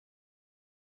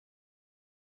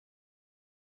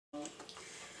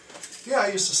Yeah,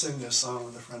 I used to sing this song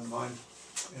with a friend of mine,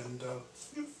 and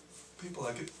people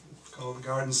like it. It's called The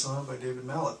Garden Song by David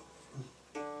Mallet.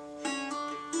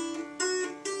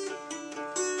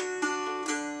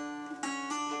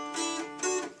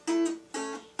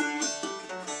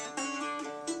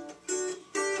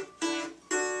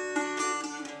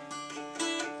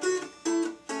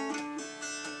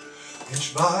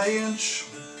 Inch by inch,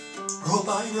 row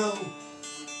by row,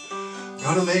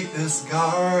 gonna make this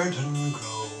garden grow.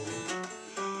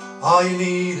 All you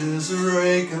need is a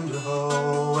rake and a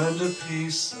hoe and a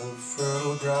piece of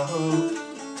fertile ground.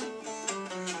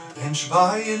 Inch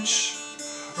by inch,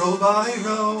 row by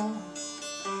row,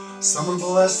 someone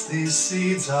bless these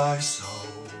seeds I sow.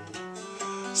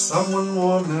 Someone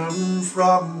warm them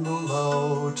from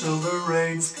below till the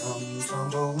rains come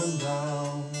tumbling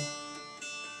down.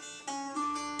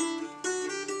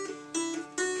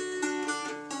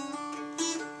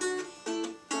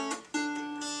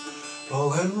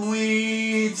 Pulling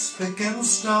weeds, picking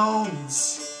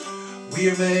stones, we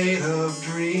are made of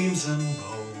dreams and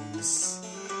bones.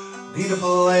 Need a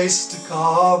place to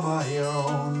call my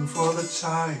own, for the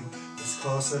time is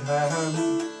close at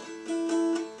hand.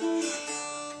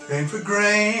 Grain for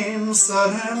grain,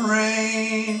 sun and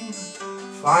rain,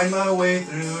 find my way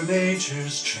through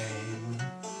nature's chain,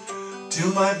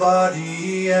 to my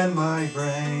body and my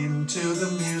brain, to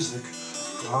the music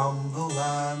from the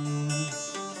land.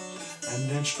 And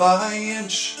inch by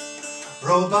inch,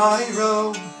 row by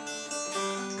row,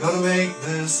 gonna make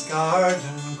this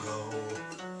garden grow.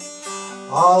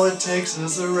 All it takes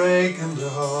is a rake and a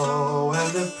hoe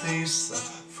and a piece of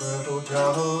fertile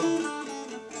ground.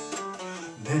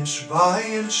 And inch by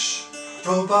inch,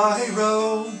 row by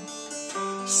row,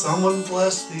 someone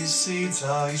bless these seeds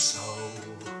I sow.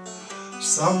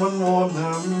 Someone warm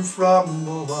them from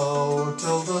below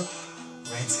till the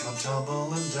rains come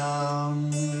tumbling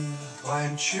down.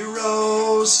 Plant your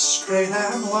rows straight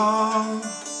and long,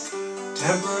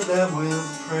 temper them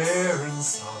with prayer and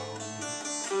song.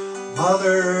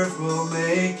 Mother Earth will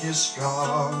make you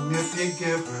strong if you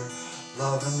give her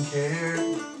love and care.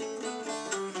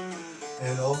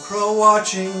 An old crow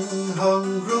watching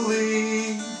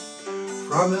hungrily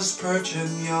from his perch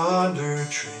in yonder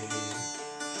tree.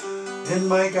 In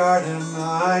my garden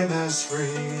I'm as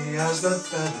free as the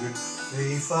feathered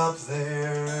leaf up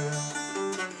there.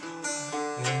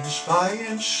 Inch by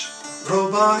inch,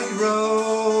 row by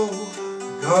row,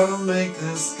 gonna make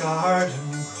this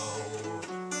garden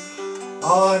grow.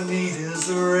 All I need is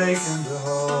a rake and a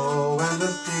hoe and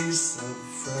a piece of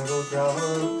fertile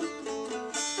ground.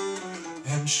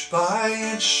 Inch by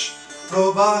inch,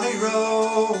 row by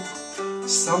row,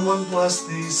 someone bless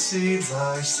these seeds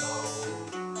I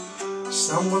sow.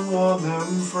 Someone warm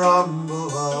them from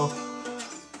below